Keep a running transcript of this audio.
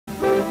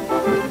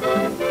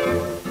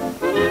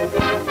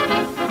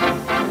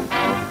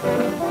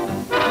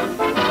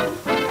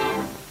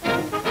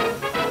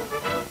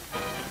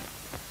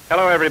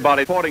Hello,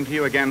 everybody. Reporting to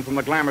you again from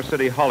the Glamour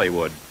City,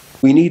 Hollywood.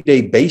 We need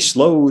a base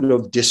load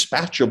of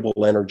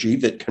dispatchable energy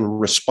that can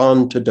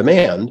respond to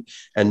demand,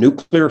 and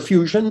nuclear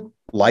fusion,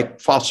 like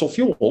fossil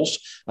fuels,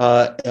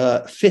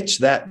 fits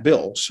that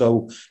bill.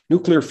 So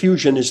nuclear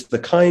fusion is the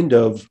kind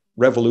of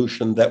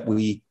revolution that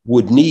we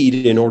would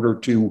need in order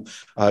to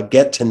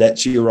get to net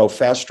zero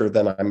faster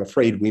than I'm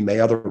afraid we may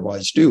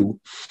otherwise do.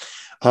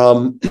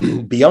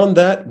 Beyond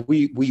that,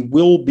 we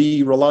will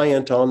be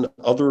reliant on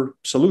other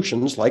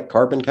solutions like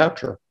carbon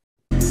capture.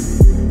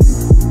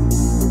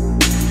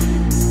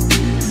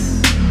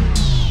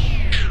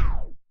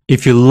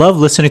 If you love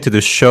listening to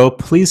this show,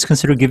 please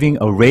consider giving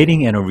a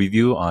rating and a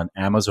review on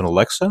Amazon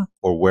Alexa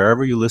or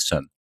wherever you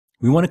listen.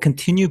 We want to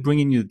continue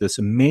bringing you this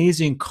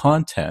amazing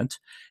content,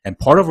 and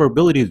part of our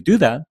ability to do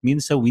that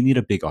means that we need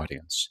a big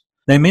audience.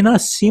 Now, it may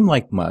not seem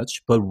like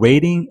much, but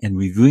rating and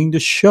reviewing the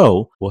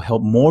show will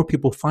help more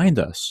people find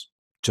us,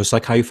 just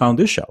like how you found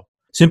this show.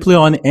 Simply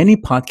on any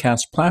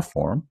podcast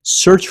platform,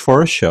 search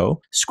for a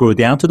show, scroll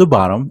down to the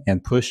bottom,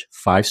 and push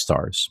 5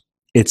 stars.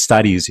 It's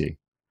that easy.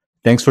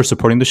 Thanks for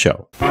supporting the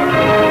show.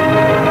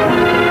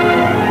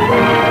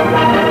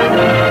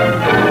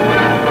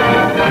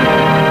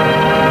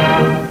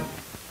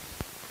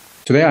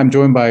 Today, I'm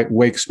joined by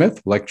Wake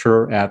Smith,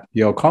 lecturer at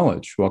Yale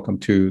College. Welcome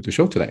to the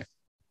show today.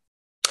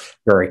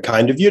 Very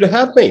kind of you to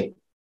have me.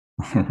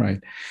 All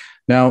right.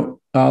 Now,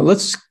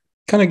 let's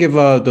kind of give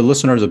the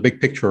listeners a big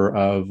picture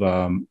of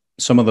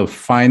some of the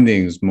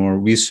findings, more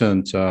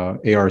recent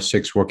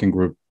AR6 Working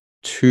Group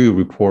 2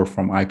 report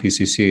from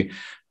IPCC,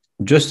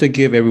 just to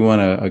give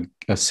everyone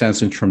a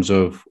sense in terms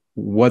of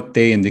what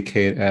they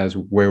indicate as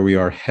where we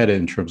are headed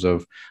in terms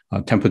of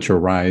temperature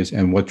rise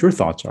and what your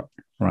thoughts are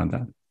around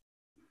that.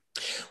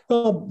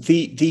 Well,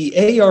 the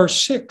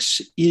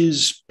AR6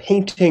 is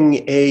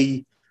painting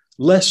a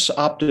less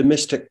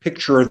optimistic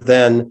picture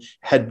than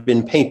had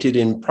been painted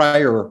in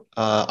prior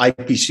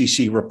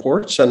IPCC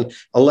reports, and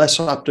a less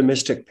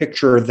optimistic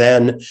picture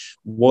than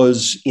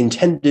was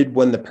intended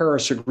when the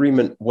Paris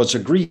Agreement was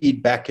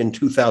agreed back in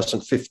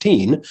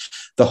 2015.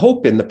 The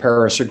hope in the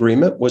Paris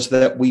Agreement was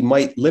that we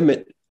might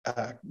limit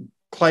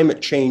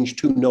climate change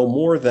to no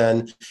more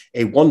than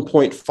a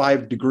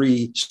 1.5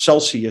 degree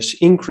Celsius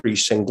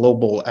increase in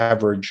global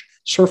average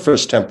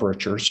surface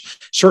temperatures,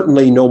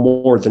 certainly no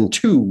more than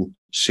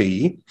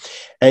 2°C.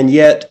 And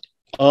yet,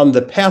 on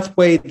the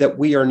pathway that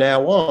we are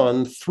now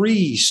on,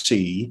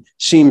 3°C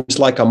seems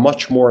like a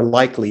much more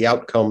likely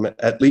outcome,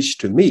 at least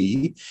to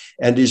me,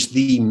 and is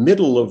the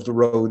middle of the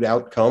road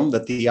outcome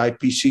that the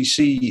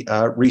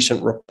IPCC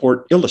recent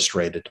report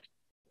illustrated.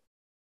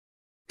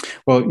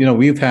 Well,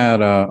 we've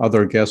had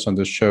other guests on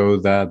this show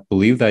that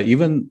believe that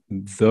even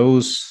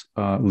those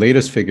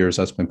latest figures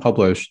that's been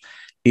published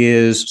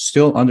is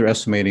still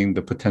underestimating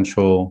the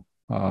potential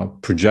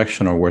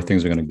projection or where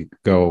things are going to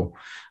go.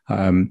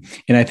 And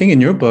I think in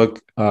your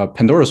book,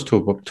 Pandora's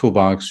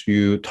Toolbox,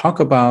 you talk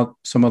about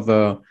some of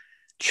the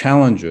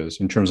challenges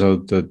in terms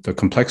of the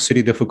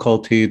complexity,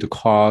 difficulty, the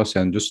cost,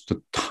 and just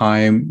the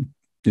time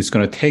it's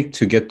going to take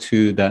to get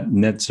to that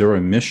net zero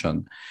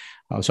emission.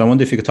 So I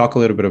wonder if you could talk a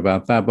little bit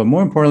about that. But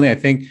more importantly, I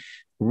think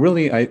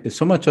really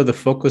so much of the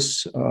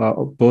focus,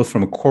 both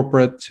from a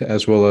corporate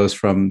as well as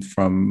from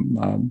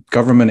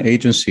government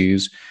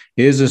agencies,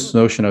 is this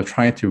notion of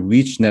trying to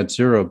reach net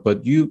zero.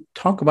 But you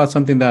talk about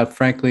something that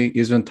frankly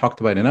isn't talked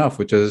about enough,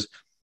 which is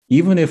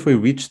even if we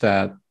reach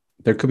that,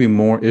 there could be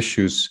more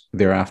issues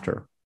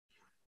thereafter.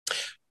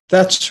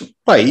 That's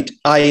right.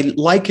 I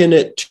liken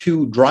it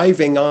to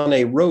driving on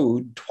a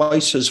road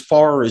twice as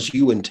far as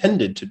you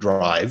intended to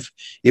drive.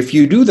 If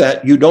you do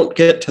that, you don't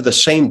get to the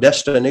same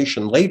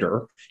destination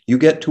later. You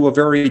get to a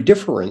very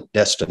different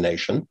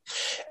destination.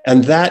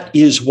 And that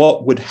is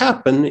what would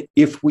happen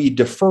if we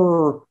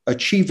defer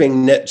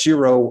achieving net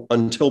zero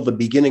until the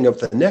beginning of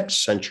the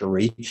next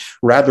century,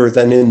 rather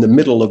than in the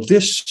middle of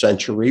this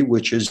century,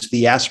 which is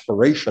the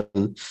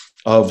aspiration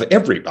of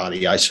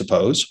everybody, I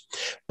suppose.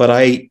 But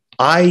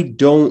I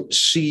don't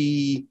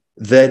see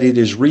that it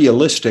is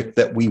realistic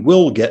that we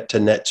will get to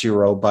net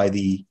zero by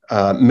the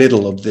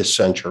middle of this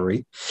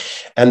century.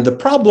 And the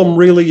problem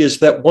really is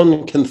that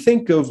one can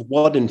think of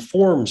what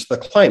informs the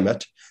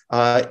climate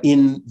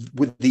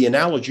with the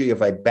analogy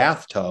of a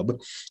bathtub.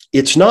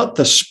 It's not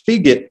the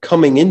spigot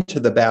coming into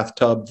the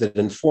bathtub that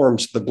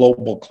informs the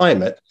global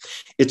climate.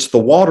 It's the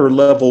water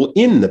level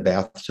in the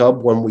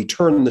bathtub when we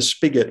turn the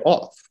spigot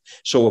off.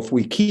 So if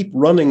we keep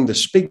running the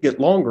spigot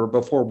longer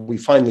before we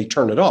finally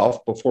turn it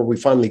off, before we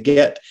finally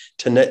get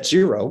to net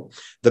zero,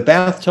 the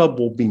bathtub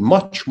will be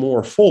much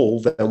more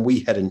full than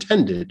we had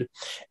intended.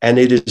 And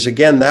it is,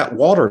 again, that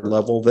water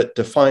level that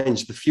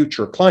defines the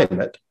future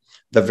climate.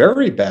 The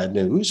very bad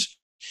news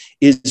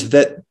is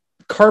that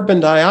carbon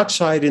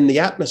dioxide in the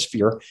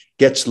atmosphere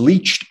gets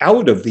leached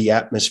out of the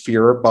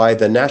atmosphere by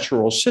the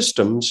natural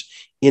systems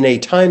in a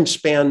time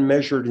span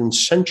measured in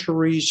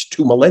centuries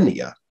to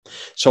millennia.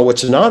 So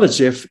it's not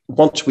as if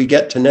once we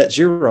get to net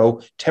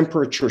zero,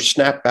 temperatures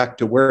snap back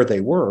to where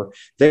they were.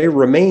 They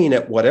remain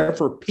at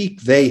whatever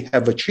peak they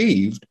have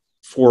achieved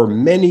for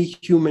many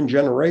human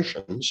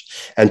generations,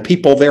 and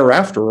people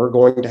thereafter are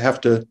going to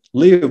have to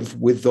live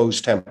with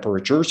those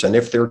temperatures. And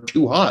if they're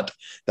too hot,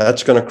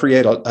 that's going to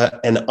create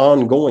an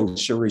ongoing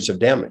series of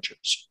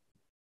damages.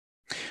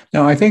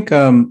 Now, I think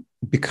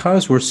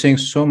because we're seeing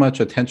so much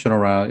attention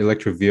around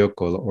electric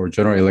vehicle or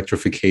general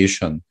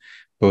electrification,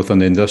 both on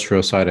the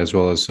industrial side as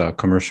well as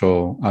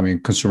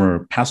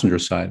consumer passenger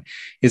side,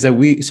 is that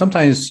we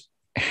sometimes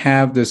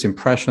have this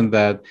impression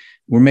that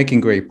we're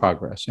making great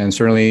progress. And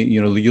certainly,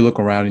 you look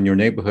around in your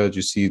neighborhood,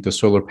 you see the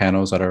solar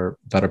panels that are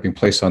being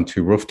placed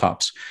onto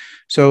rooftops.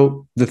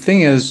 So the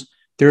thing is,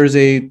 there is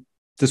a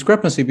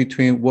discrepancy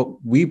between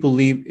what we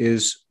believe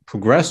is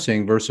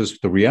progressing versus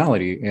the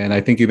reality. And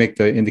I think you make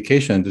the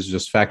indication, this is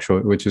just factual,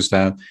 which is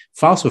that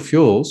fossil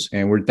fuels,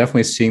 and we're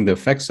definitely seeing the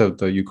effects of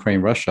the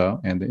Ukraine-Russia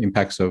and the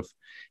impacts of,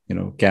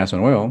 gas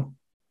and oil,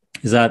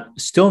 is that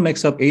still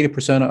makes up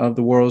 80% of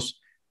the world's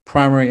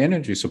primary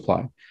energy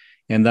supply.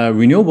 And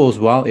renewables,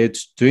 while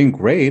it's doing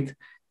great,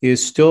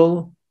 is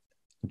still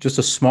just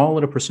a small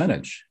little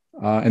percentage.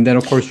 And then,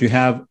 of course, you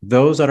have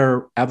those that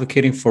are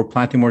advocating for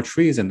planting more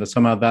trees, and that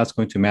somehow that's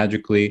going to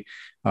magically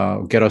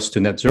get us to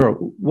net zero.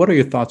 What are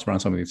your thoughts around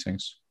some of these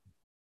things?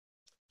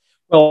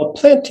 Well,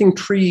 planting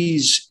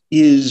trees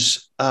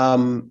is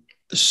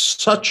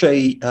such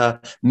a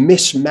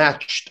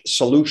mismatched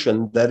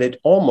solution that it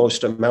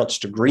almost amounts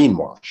to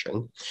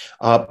greenwashing.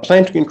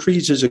 Planting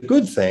trees is a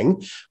good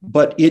thing,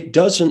 but it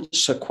doesn't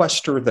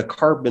sequester the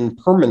carbon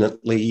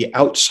permanently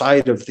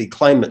outside of the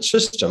climate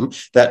system.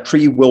 That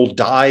tree will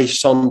die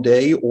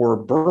someday or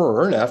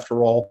burn.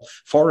 After all,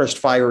 forest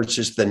fires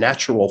is the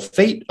natural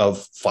fate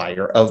of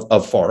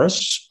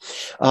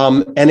forests,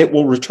 and it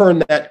will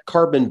return that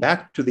carbon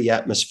back to the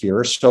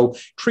atmosphere. So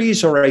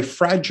trees are a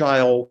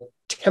fragile,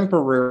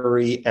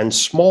 temporary and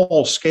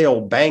small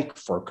scale bank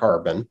for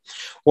carbon.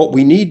 What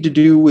we need to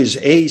do is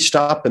A,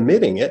 stop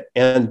emitting it,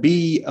 and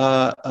B,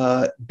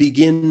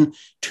 begin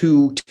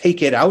to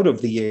take it out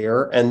of the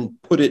air and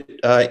put it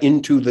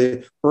into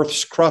the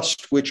Earth's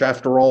crust, which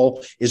after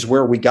all is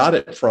where we got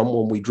it from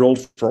when we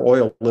drilled for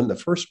oil in the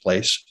first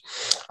place.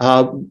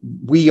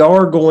 We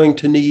are going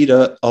to need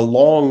a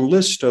long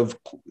list of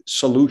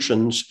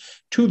solutions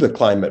to the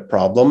climate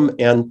problem,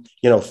 and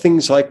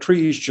things like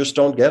trees just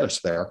don't get us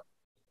there.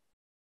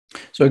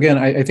 So again,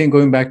 I think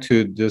going back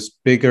to this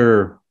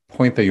bigger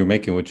point that you're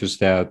making, which is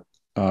that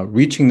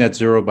reaching net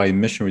zero by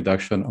emission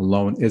reduction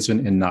alone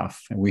isn't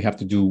enough, and we have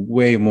to do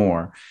way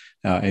more.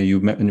 And you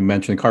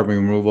mentioned carbon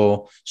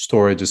removal,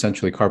 storage,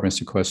 essentially carbon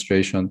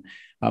sequestration,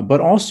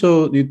 but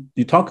also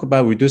you talk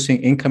about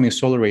reducing incoming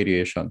solar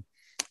radiation.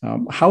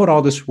 How would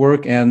all this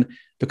work? And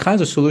the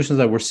kinds of solutions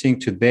that we're seeing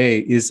today,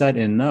 is that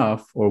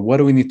enough, or what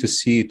do we need to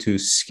see to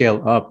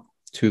scale up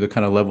to the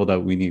kind of level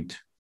that we need?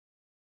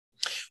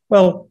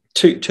 Well,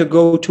 to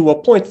go to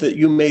a point that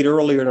you made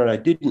earlier and I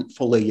didn't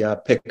fully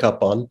pick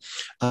up on,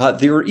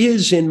 there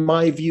is, in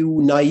my view,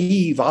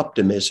 naive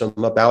optimism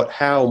about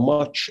how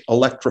much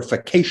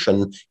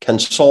electrification can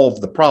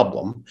solve the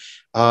problem.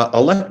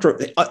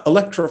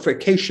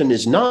 Electrification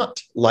is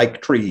not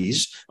like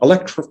trees.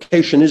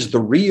 Electrification is the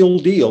real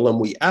deal, and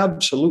we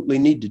absolutely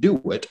need to do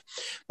it.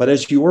 But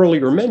as you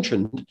earlier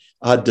mentioned,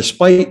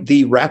 despite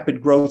the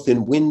rapid growth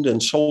in wind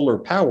and solar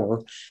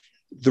power,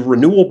 the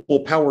renewable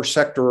power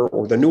sector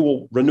or the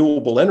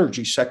renewable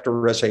energy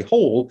sector as a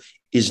whole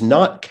is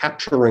not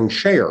capturing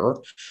share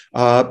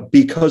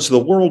because the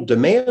world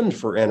demand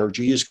for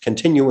energy is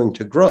continuing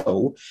to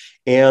grow,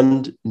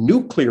 and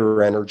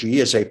nuclear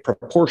energy as a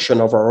proportion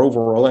of our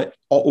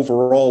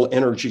overall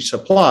energy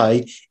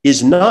supply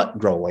is not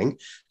growing.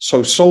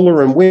 So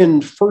solar and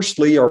wind,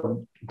 firstly, are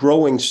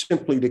growing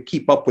simply to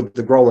keep up with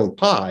the growing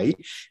pie,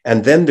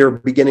 and then they're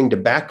beginning to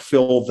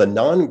backfill the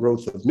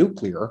non-growth of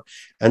nuclear.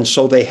 And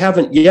so they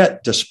haven't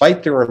yet,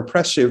 despite their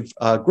impressive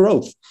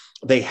growth,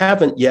 they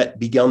haven't yet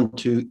begun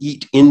to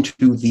eat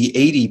into the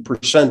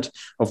 80%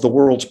 of the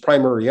world's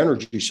primary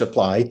energy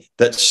supply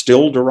that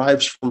still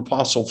derives from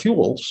fossil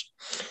fuels.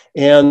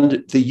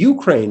 And the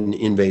Ukraine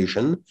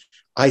invasion,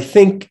 I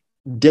think,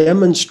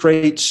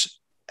 demonstrates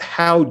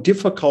how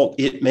difficult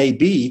it may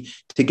be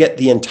to get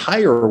the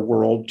entire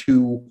world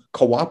to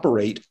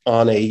cooperate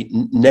on a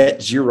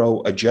net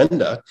zero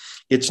agenda.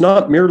 It's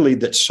not merely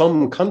that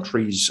some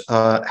countries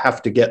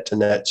have to get to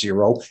net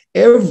zero.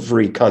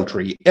 Every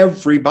country,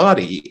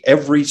 everybody,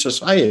 every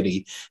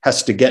society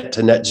has to get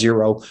to net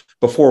zero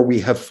before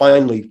we have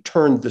finally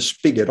turned the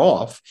spigot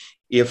off.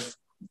 If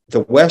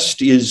the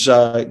West is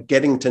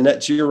getting to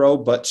net zero,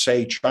 but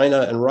say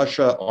China and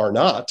Russia are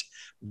not,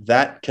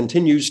 that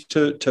continues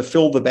to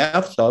fill the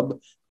bathtub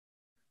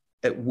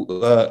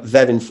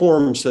that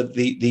informs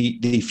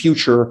the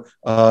future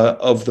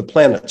of the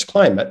planet's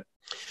climate.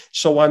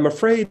 So I'm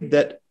afraid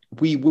that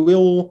we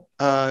will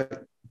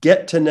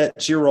get to net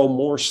zero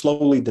more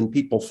slowly than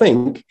people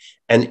think.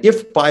 And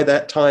if by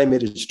that time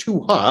it is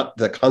too hot,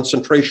 the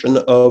concentration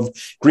of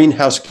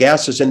greenhouse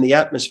gases in the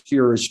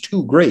atmosphere is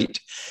too great,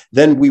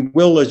 then we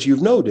will, as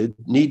you've noted,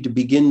 need to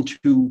begin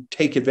to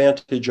take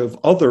advantage of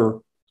other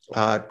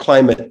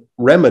climate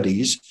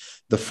remedies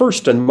The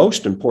first and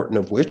most important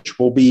of which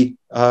will be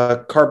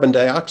carbon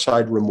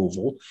dioxide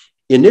removal,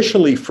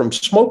 initially from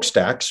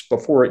smokestacks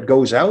before it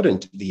goes out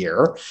into the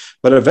air.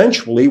 But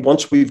eventually,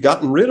 once we've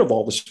gotten rid of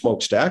all the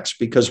smokestacks,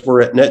 because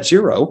we're at net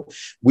zero,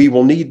 we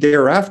will need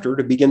thereafter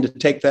to begin to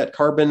take that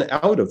carbon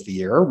out of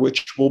the air,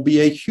 which will be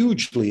a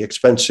hugely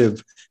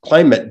expensive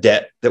climate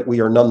debt that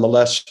we are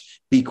nonetheless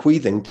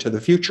bequeathing to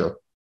the future.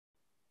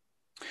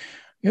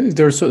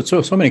 There's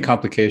so many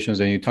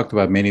complications, and you talked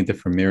about many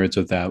different myriads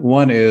of that.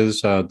 One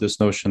is this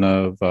notion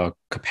of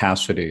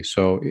capacity.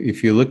 So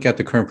if you look at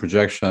the current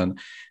projection,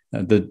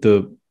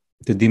 the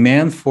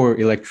demand for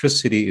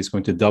electricity is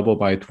going to double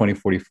by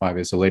 2045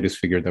 is the latest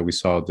figure that we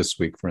saw this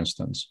week, for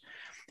instance.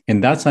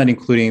 And that's not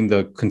including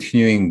the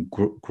continuing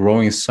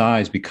growing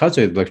size because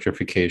of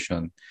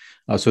electrification.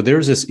 So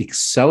there's this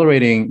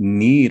accelerating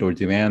need or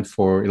demand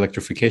for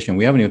electrification.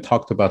 We haven't even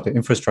talked about the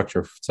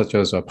infrastructure, such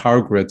as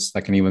power grids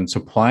that can even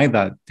supply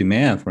that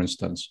demand, for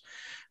instance.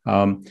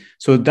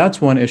 So that's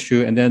one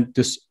issue. And then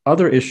this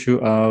other issue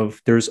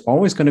of there's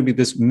always going to be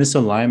this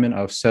misalignment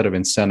of set of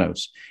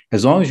incentives.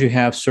 As long as you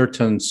have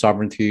certain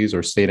sovereignties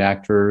or state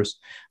actors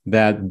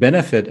that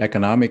benefit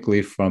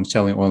economically from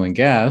selling oil and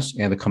gas,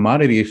 and the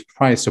commodity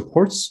price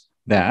supports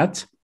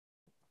that,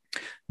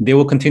 they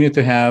will continue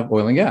to have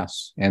oil and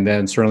gas. And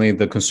then certainly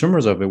the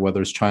consumers of it,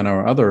 whether it's China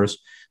or others,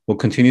 will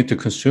continue to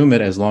consume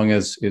it as long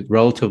as it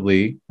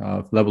relatively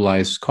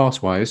levelized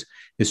cost-wise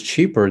is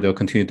cheaper. They'll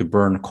continue to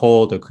burn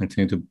coal, they'll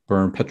continue to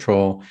burn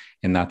petrol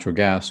and natural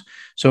gas.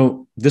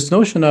 So this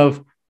notion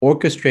of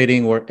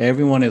orchestrating where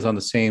everyone is on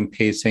the same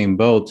page, same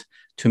boat,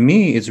 to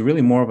me, is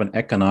really more of an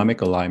economic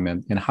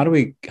alignment. And how do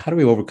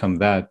we overcome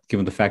that,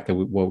 given the fact that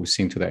what we've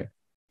seen today?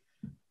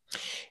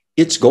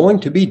 It's going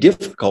to be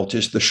difficult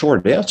is the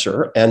short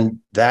answer. And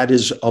that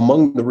is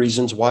among the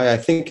reasons why I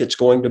think it's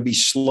going to be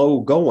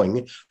slow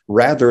going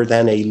rather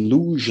than a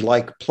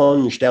luge-like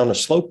plunge down a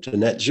slope to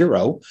net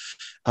zero.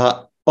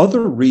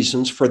 Other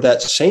reasons for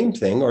that same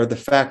thing are the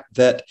fact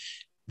that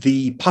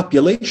the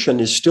population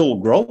is still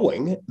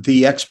growing.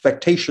 The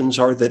expectations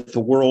are that the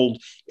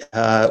world,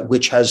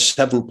 which has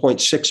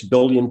 7.6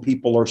 billion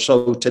people or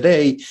so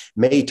today,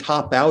 may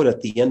top out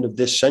at the end of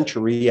this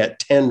century at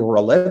 10 or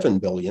 11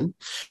 billion.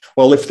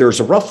 Well, if there's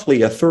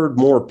roughly a third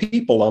more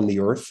people on the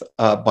earth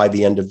by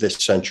the end of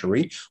this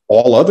century,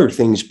 all other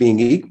things being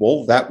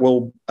equal, that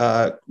will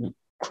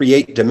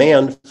create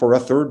demand for a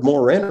third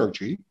more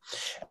energy.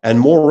 And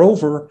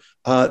moreover,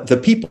 the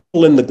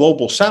people in the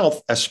global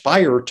south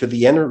aspire to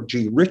the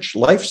energy-rich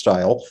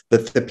lifestyle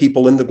that the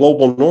people in the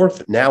global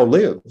north now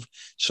live.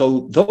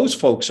 So those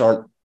folks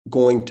aren't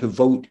going to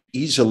vote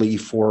easily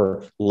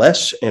for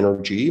less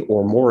energy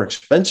or more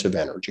expensive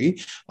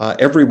energy.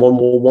 Everyone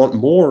will want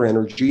more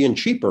energy and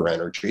cheaper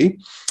energy.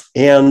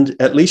 And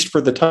at least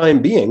for the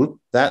time being,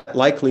 that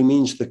likely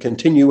means the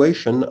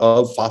continuation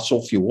of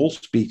fossil fuels,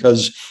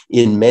 because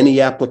in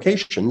many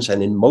applications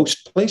and in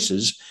most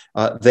places,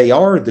 they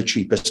are the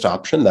cheapest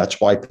option.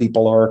 That's why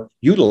people are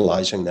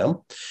utilizing them.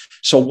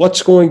 So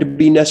what's going to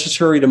be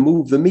necessary to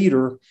move the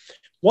meter?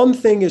 One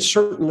thing is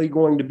certainly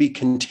going to be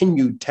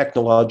continued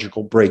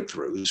technological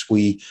breakthroughs.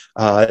 We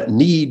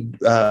need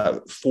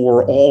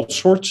for all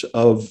sorts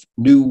of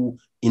new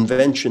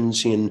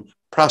inventions in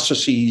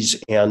processes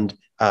and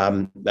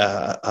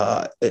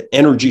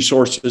energy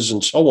sources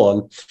and so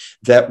on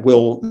that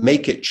will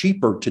make it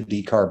cheaper to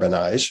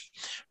decarbonize.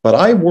 But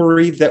I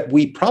worry that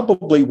we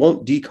probably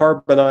won't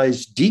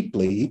decarbonize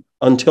deeply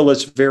until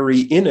it's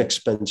very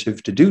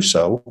inexpensive to do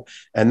so.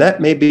 And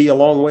that may be a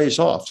long ways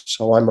off.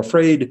 So I'm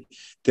afraid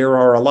there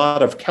are a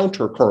lot of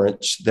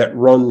countercurrents that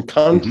run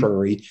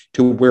contrary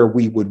to where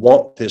we would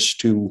want this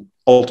to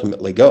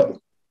ultimately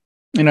go.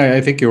 And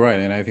I think you're right.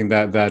 And I think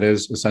that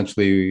is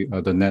essentially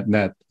the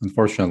net,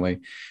 unfortunately.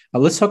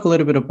 Let's talk a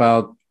little bit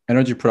about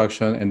energy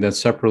production and then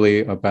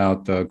separately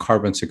about the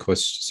carbon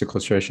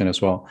sequestration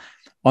as well.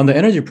 On the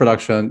energy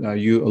production,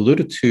 you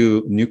alluded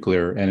to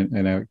nuclear,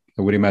 and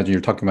I would imagine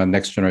you're talking about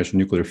next generation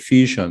nuclear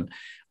fusion.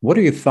 What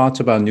are your thoughts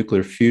about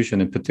nuclear fusion?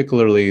 And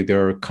particularly,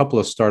 there are a couple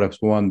of startups,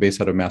 one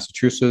based out of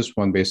Massachusetts,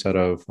 one based out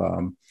of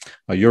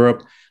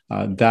Europe,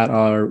 that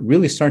are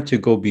really starting to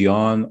go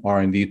beyond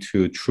R&D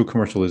to true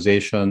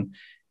commercialization,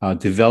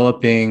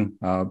 developing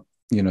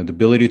the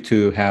ability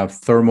to have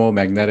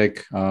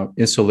thermomagnetic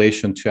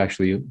insulation to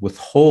actually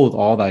withhold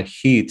all that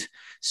heat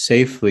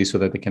safely so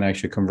that they can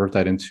actually convert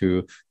that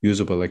into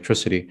usable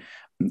electricity.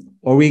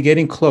 Are we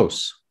getting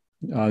close?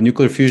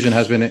 Nuclear fusion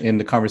has been in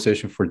the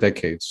conversation for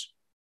decades.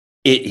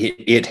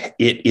 It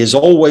is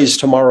always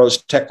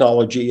tomorrow's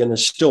technology and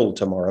is still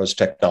tomorrow's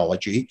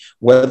technology.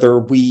 Whether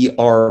we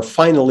are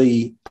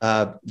finally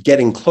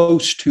getting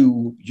close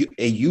to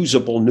a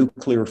usable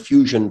nuclear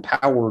fusion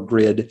power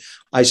grid,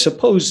 I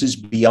suppose, is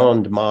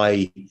beyond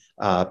my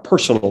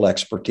personal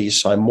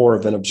expertise. I'm more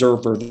of an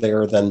observer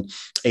there than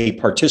a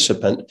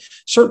participant.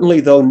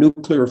 Certainly, though,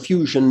 nuclear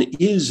fusion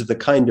is the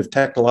kind of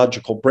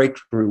technological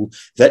breakthrough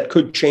that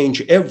could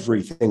change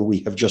everything we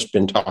have just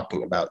been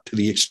talking about, to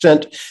the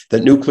extent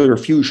that nuclear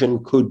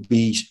fusion could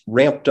be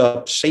ramped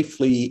up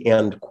safely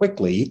and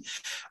quickly.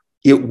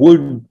 it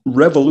would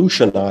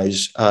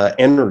revolutionize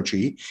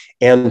energy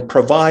and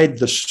provide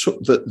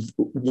the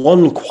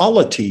one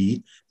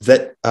quality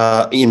that,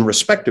 in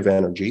respect of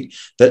energy,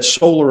 that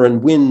solar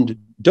and wind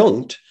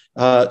don't.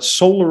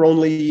 Solar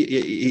only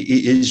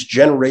is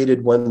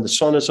generated when the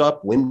sun is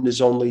up. Wind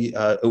is only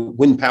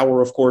wind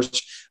power, of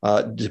course,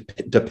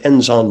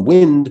 depends on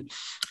wind.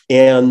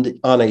 And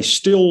on a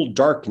still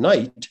dark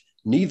night,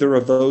 neither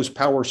of those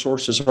power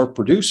sources are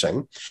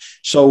producing.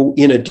 So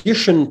in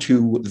addition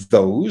to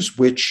those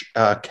which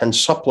can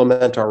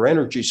supplement our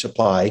energy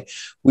supply,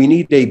 we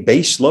need a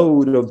base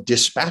load of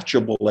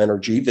dispatchable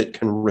energy that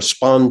can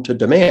respond to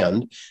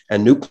demand.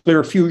 And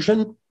nuclear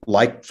fusion,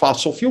 like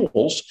fossil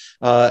fuels,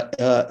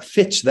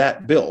 fits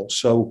that bill.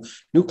 So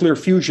nuclear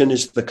fusion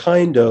is the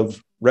kind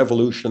of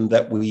revolution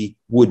that we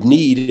would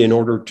need in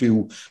order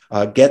to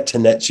get to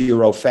net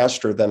zero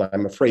faster than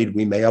I'm afraid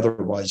we may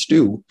otherwise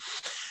do.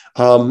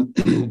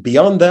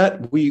 Beyond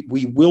that, we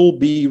will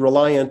be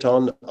reliant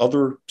on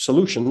other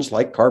solutions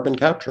like carbon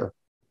capture.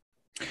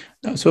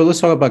 So let's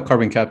talk about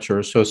carbon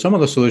capture. So some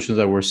of the solutions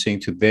that we're seeing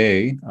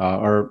today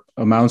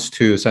amounts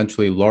to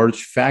essentially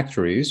large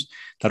factories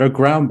that are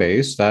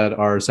ground-based, that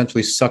are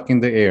essentially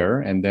sucking the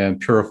air and then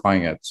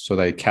purifying it so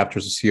that it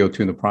captures the CO2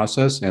 in the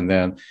process, and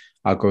then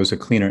out goes a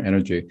cleaner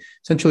energy.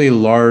 Essentially a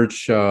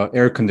large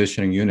air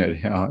conditioning unit,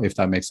 if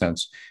that makes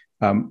sense.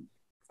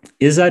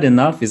 Is that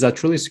enough? Is that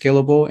truly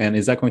scalable? And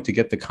is that going to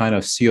get the kind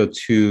of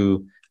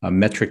CO2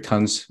 metric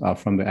tons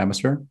from the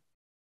atmosphere?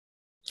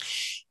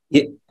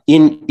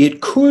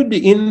 It could,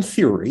 in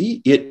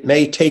theory. It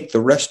may take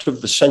the rest of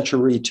the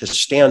century to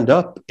stand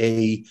up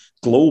a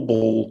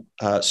global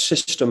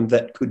system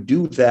that could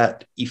do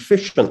that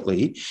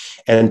efficiently.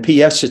 And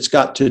P.S., it's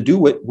got to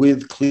do it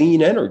with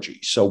clean energy.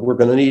 So we're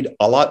going to need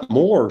a lot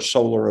more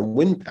solar and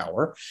wind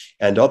power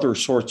and other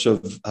sorts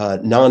of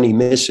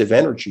non-emissive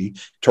energy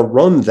to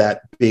run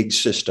that big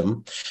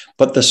system.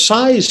 But the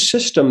size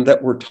system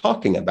that we're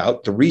talking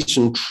about, the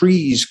reason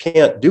trees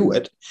can't do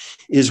it,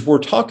 is we're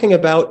talking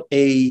about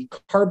a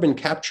carbon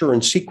capture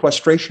and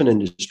sequestration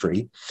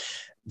industry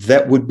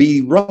that would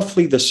be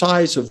roughly the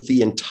size of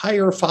the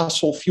entire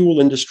fossil fuel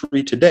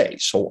industry today.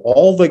 So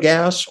all the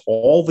gas,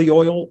 all the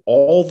oil,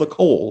 all the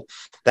coal,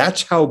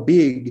 that's how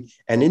big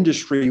an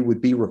industry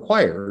would be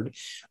required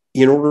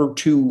in order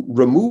to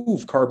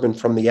remove carbon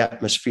from the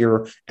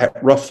atmosphere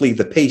at roughly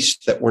the pace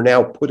that we're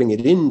now putting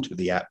it into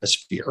the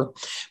atmosphere.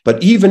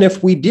 But even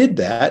if we did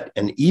that,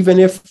 and even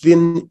if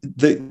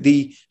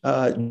the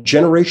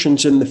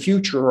generations in the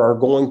future are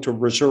going to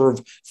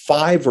reserve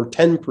 5 or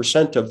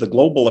 10% of the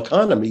global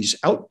economy's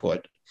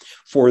output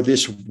for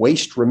this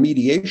waste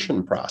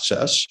remediation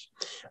process,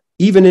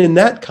 even in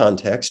that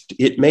context,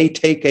 it may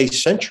take a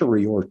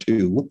century or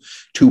two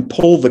to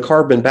pull the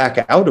carbon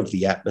back out of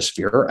the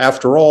atmosphere.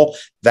 After all,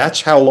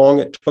 that's how long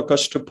it took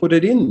us to put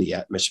it in the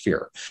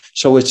atmosphere.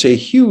 So it's a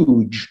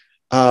huge,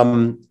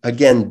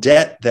 again,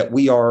 debt that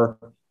we are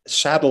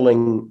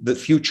saddling the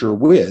future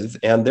with,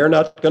 and they're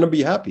not going to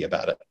be happy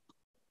about it.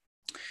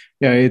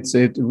 Yeah,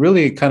 it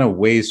really kind of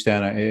weighs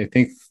down. I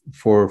think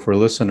for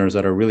listeners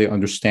that are really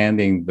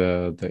understanding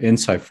the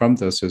insight from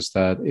this is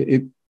that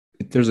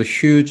there's a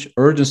huge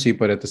urgency,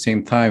 but at the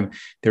same time,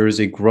 there is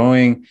a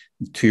growing,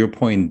 to your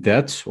point,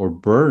 debt or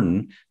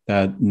burden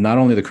that not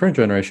only the current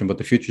generation, but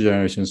the future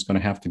generation is going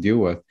to have to deal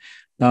with.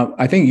 Now,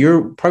 I think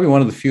you're probably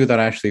one of the few that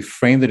actually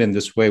framed it in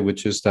this way,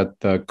 which is that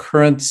the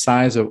current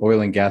size of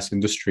oil and gas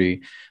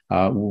industry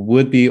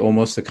would be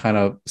almost the kind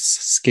of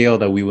scale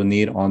that we would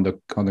need on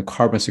the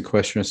carbon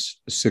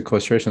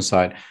sequestration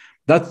side.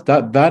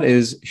 That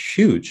is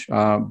huge.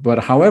 But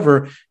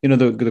however,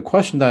 the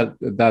question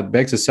that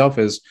begs itself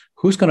is,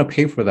 who's going to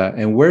pay for that,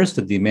 and where's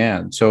the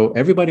demand? So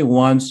everybody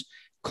wants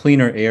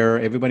cleaner air,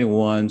 everybody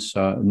wants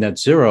net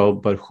zero,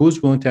 but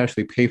who's willing to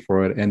actually pay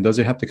for it, and does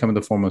it have to come in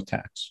the form of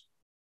tax?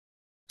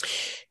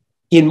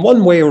 In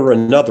one way or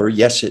another,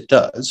 yes, it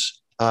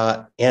does.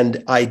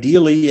 And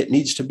ideally, it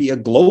needs to be a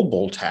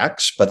global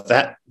tax, but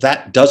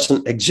that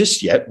doesn't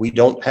exist yet. We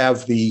don't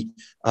have the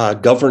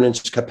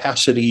governance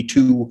capacity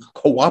to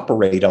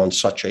cooperate on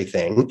such a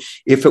thing.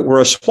 If it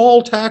were a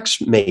small tax,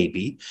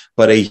 maybe,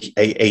 but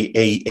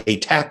a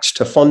tax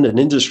to fund an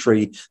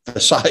industry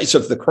the size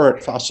of the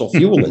current fossil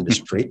fuel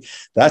industry,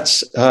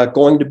 that's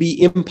going to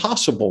be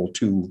impossible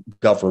to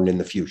govern in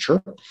the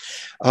future.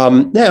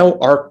 Now,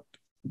 our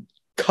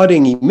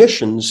cutting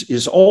emissions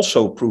is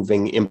also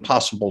proving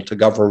impossible to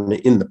govern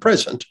in the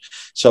present.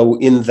 So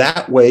in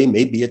that way,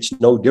 maybe it's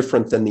no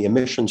different than the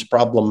emissions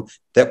problem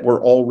that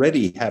we're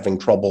already having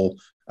trouble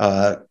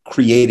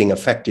creating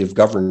effective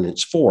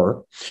governance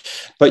for.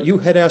 But you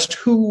had asked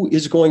who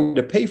is going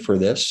to pay for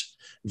this.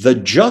 The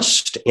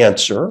just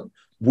answer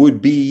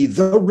would be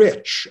the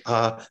rich,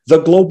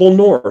 the global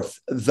north,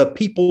 the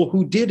people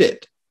who did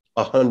it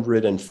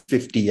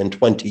 150 and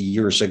 20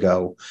 years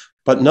ago.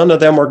 But none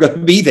of them are going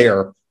to be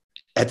there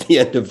at the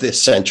end of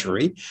this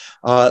century.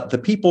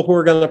 The people who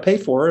are going to pay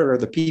for it are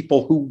the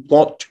people who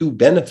want to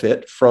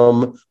benefit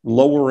from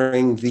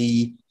lowering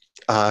the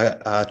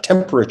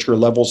temperature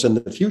levels in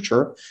the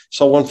future.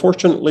 So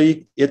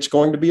unfortunately, it's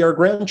going to be our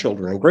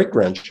grandchildren and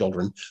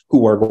great-grandchildren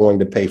who are going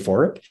to pay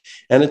for it.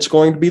 And it's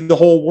going to be the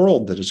whole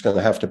world that is going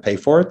to have to pay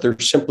for it.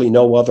 There's simply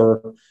no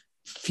other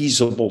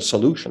feasible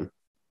solution.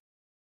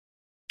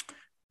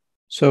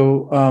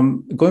 So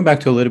going back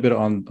to a little bit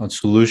on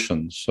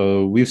solutions.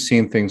 So we've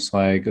seen things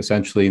like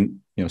essentially,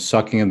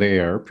 sucking in the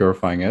air,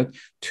 purifying it,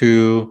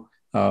 to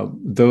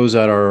those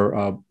that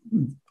are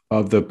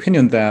of the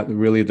opinion that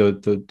really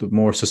the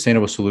more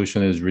sustainable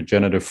solution is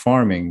regenerative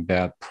farming,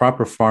 that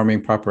proper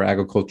farming, proper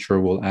agriculture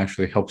will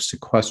actually help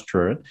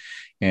sequester it.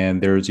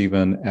 And there's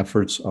even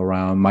efforts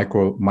around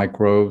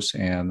microbes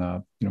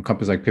and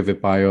companies like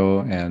Pivot Bio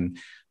and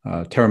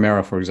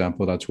Terramera, for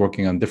example, that's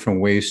working on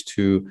different ways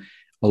to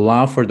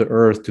allow for the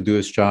earth to do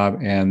its job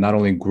and not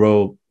only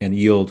grow and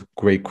yield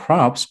great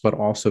crops, but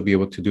also be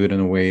able to do it in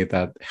a way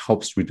that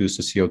helps reduce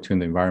the CO2 in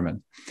the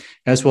environment,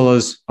 as well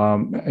as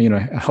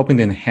helping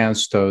to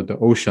enhance the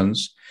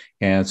oceans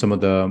and some of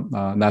the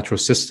natural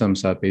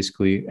systems that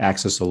basically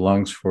access the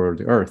lungs for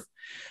the earth.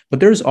 But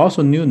there's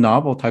also new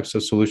novel types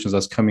of solutions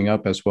that's coming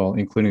up as well,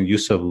 including the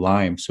use of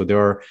lime. So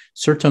there are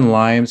certain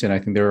limes, and I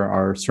think there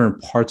are certain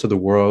parts of the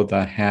world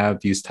that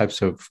have these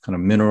types of kind of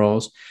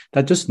minerals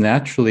that just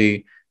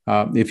naturally,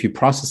 if you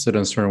process it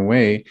in a certain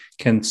way,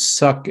 can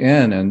suck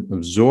in and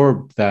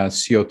absorb that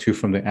CO2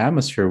 from the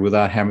atmosphere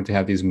without having to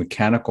have these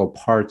mechanical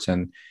parts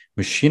and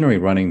machinery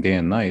running day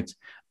and night.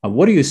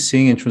 What are you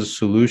seeing in terms of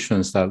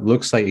solutions that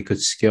looks like it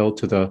could scale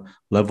to the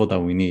level that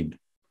we need?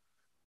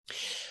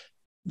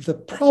 The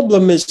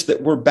problem is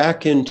that we're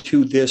back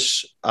into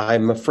this,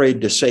 I'm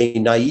afraid to say,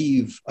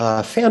 naive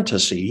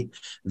fantasy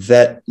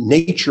that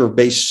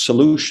nature-based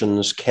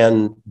solutions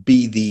can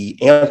be the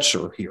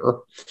answer here.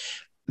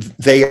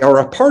 They are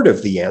a part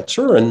of the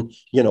answer. And,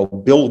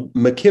 Bill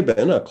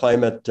McKibben, a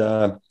climate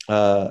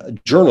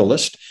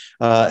journalist,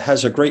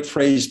 has a great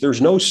phrase: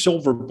 there's no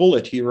silver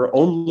bullet here,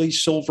 only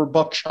silver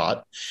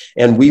buckshot.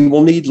 And we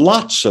will need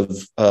lots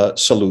of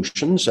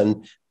solutions,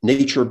 and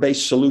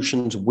nature-based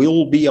solutions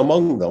will be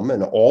among them.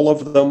 And all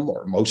of them,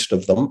 or most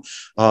of them,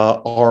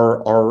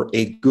 are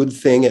a good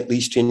thing, at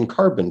least in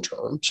carbon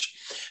terms.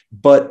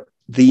 But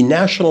the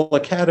National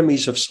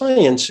Academies of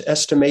Science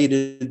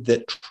estimated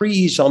that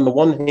trees on the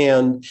one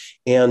hand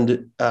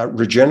and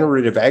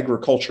regenerative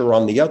agriculture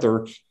on the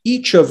other,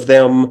 each of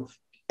them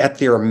at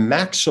their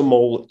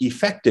maximal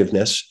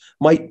effectiveness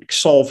might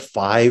solve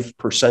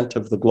 5%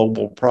 of the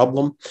global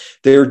problem.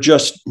 They're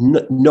just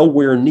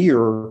nowhere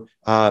near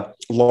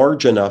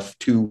large enough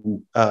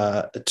to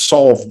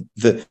solve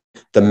the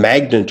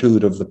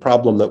magnitude of the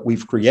problem that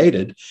we've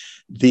created.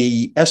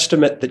 The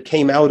estimate that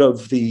came out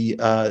of the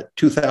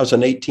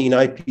 2018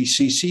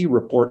 IPCC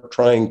report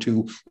trying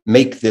to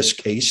make this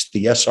case,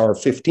 the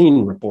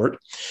SR15 report,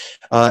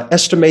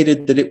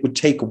 estimated that it would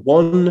take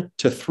 1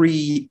 to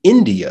 3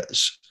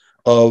 Indias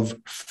of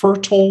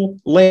fertile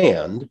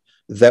land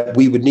that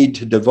we would need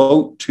to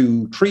devote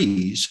to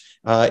trees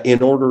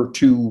in order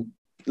to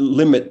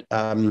limit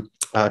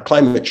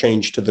climate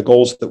change to the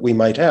goals that we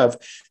might have.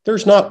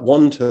 There's not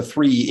 1 to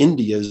 3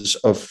 Indias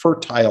of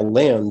fertile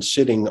land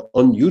sitting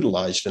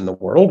unutilized in the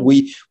world.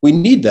 We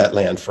need that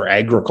land for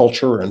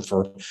agriculture and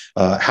for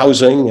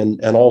housing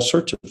and all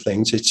sorts of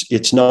things.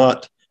 It's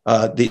not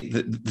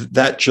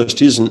that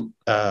just isn't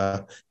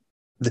the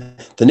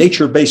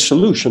nature-based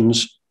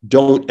solutions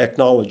don't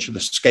acknowledge the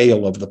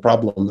scale of the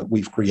problem that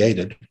we've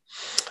created.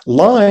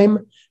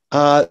 Lime,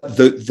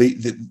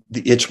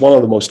 it's one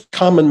of the most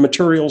common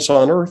materials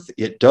on Earth.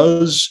 It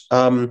does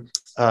have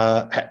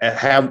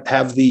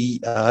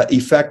the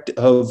effect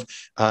of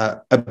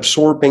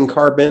absorbing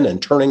carbon and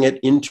turning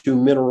it into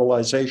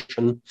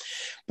mineralization.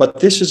 But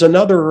this is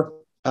another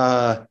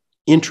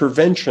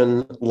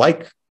intervention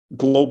like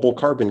global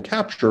carbon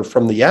capture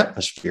from the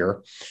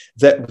atmosphere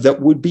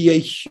that would be a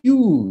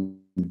huge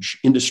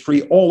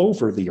industry all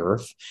over the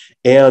earth.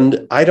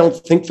 And I don't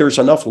think there's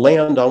enough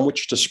land on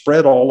which to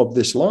spread all of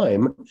this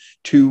lime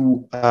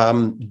to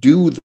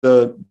do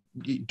the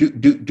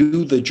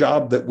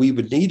job that we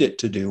would need it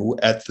to do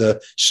at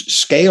the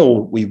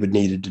scale we would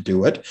need it to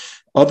do it.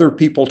 Other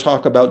people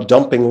talk about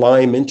dumping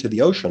lime into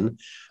the ocean.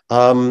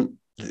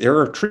 There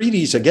are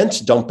treaties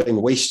against dumping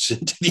wastes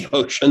into the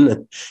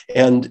ocean,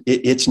 and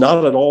it's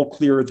not at all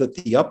clear that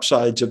the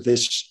upsides of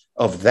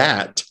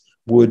that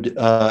would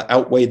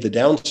outweigh the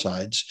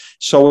downsides.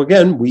 So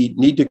again, we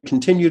need to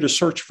continue to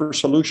search for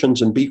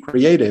solutions and be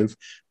creative,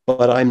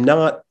 but I'm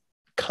not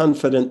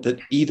confident that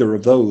either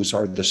of those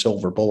are the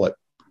silver bullet.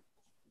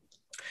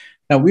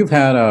 Now, we've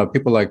had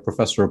people like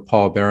Professor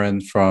Paul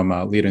Barron from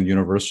Leiden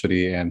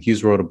University, and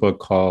he's wrote a book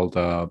called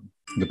The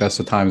Best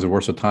of Times, The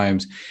Worst of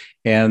Times.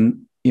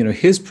 And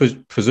his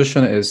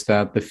position is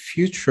that the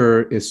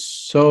future is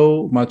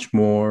so much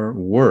more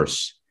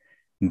worse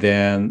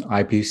than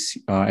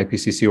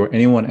IPCC or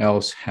anyone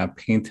else have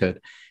painted,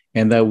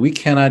 and that we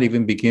cannot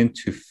even begin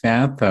to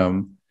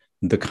fathom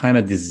the kind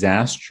of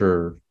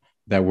disaster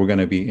that we're going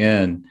to be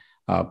in,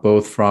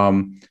 both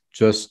from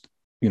just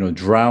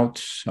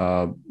drought,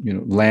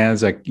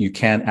 lands that you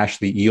can't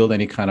actually yield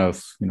any kind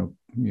of,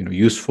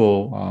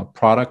 useful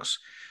products,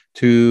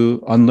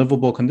 to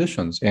unlivable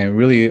conditions, and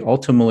really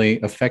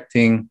ultimately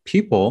affecting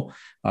people.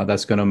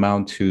 That's going to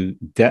amount to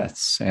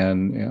deaths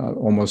and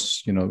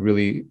almost,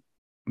 really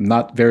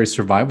not very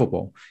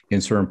survivable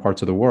in certain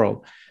parts of the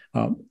world.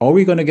 Are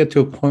we going to get to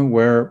a point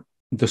where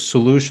the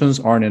solutions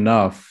aren't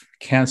enough,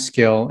 can't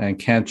scale,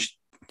 and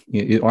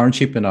aren't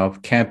cheap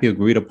enough, can't be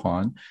agreed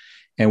upon?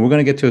 And we're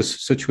going to get to a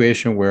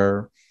situation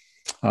where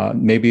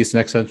maybe it's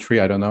next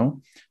century, I don't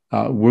know.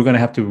 We're going to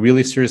have to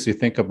really seriously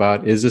think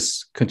about, is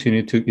this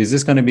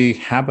going to be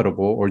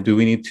habitable, or do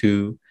we need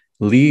to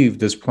leave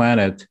this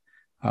planet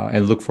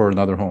and look for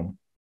another home?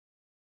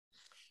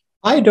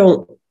 I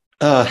don't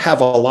have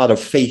a lot of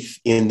faith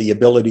in the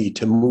ability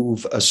to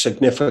move a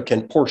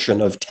significant portion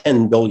of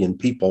 10 billion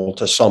people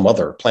to some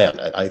other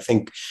planet. I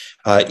think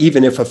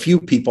even if a few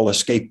people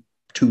escape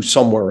to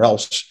somewhere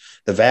else,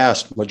 the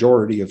vast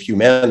majority of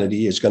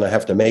humanity is going to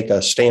have to make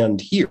a stand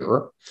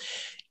here.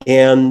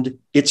 And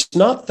it's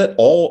not that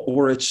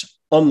it's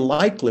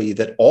unlikely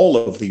that all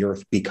of the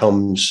Earth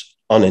becomes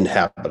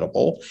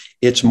uninhabitable.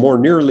 It's more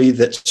nearly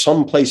that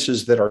some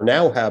places that are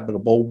now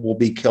habitable will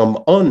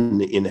become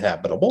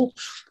uninhabitable.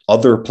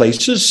 Other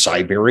places,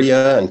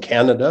 Siberia and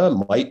Canada,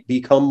 might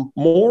become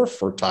more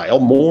fertile,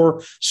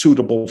 more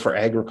suitable for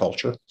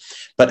agriculture.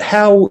 But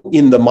how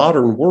in the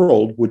modern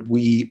world would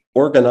we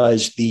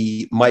organize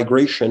the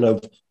migration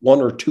of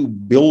 1 or 2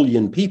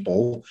 billion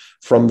people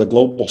from the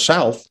global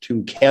south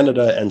to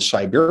Canada and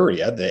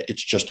Siberia?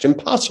 It's just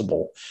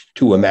impossible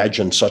to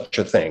imagine such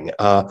a thing.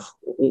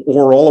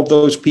 Or all of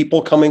those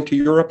people coming to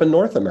Europe and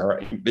North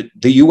America,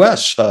 the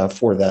US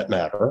for that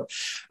matter.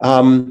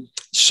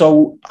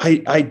 So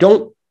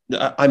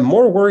I'm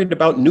more worried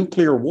about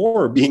nuclear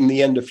war being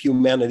the end of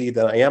humanity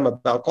than I am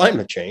about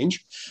climate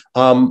change.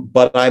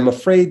 But I'm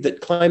afraid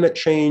that climate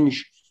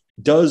change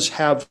does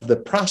have the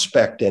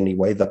prospect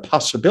anyway, the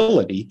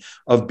possibility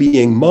of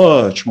being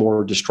much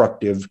more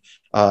destructive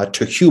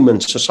to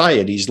human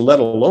societies, let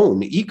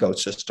alone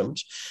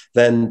ecosystems,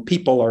 than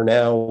people are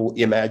now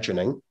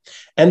imagining.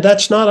 And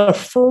that's not a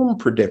firm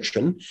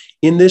prediction.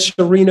 In this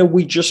arena,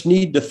 we just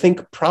need to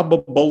think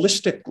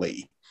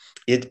probabilistically.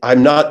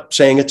 I'm not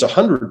saying it's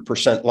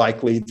 100%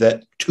 likely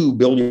that 2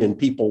 billion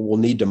people will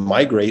need to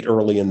migrate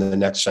early in the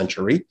next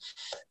century,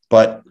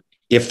 but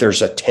if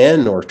there's a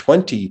 10 or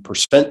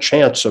 20%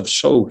 chance of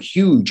so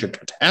huge a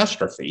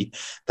catastrophe,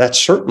 that's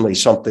certainly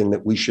something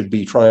that we should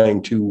be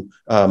trying to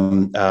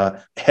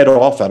head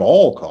off at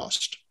all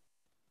cost.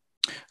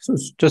 So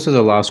just as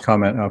a last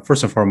comment,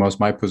 first and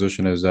foremost, my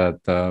position is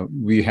that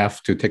we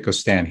have to take a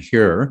stand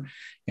here,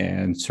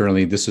 and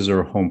certainly this is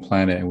our home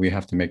planet, and we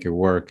have to make it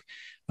work.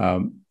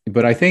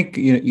 But I think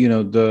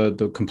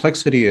the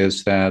complexity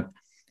is that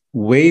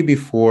way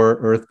before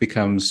Earth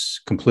becomes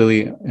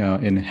completely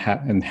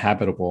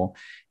inhabitable,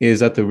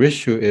 is that the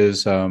issue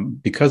is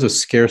because of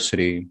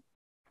scarcity,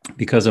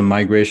 because of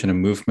migration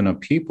and movement of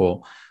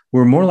people,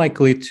 we're more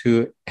likely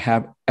to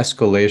have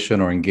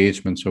escalation or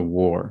engagements of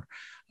war.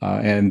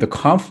 And the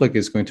conflict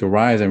is going to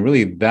rise. And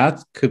really,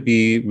 that could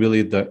be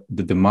really the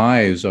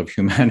demise of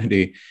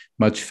humanity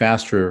much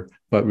faster,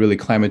 but really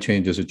climate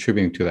change is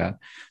attributing to that.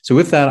 So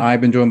with that,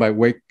 I've been joined by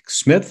Wake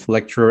Smith,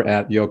 lecturer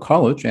at Yale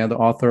College and the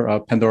author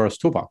of Pandora's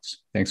Toolbox.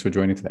 Thanks for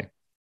joining today.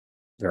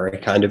 Very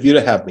kind of you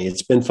to have me.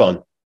 It's been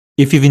fun.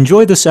 If you've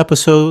enjoyed this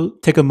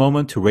episode, take a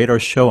moment to rate our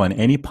show on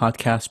any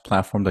podcast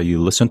platform that you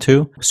listen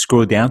to.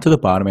 Scroll down to the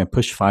bottom and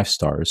push 5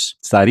 stars.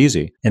 It's that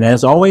easy. And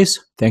as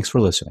always, thanks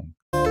for listening.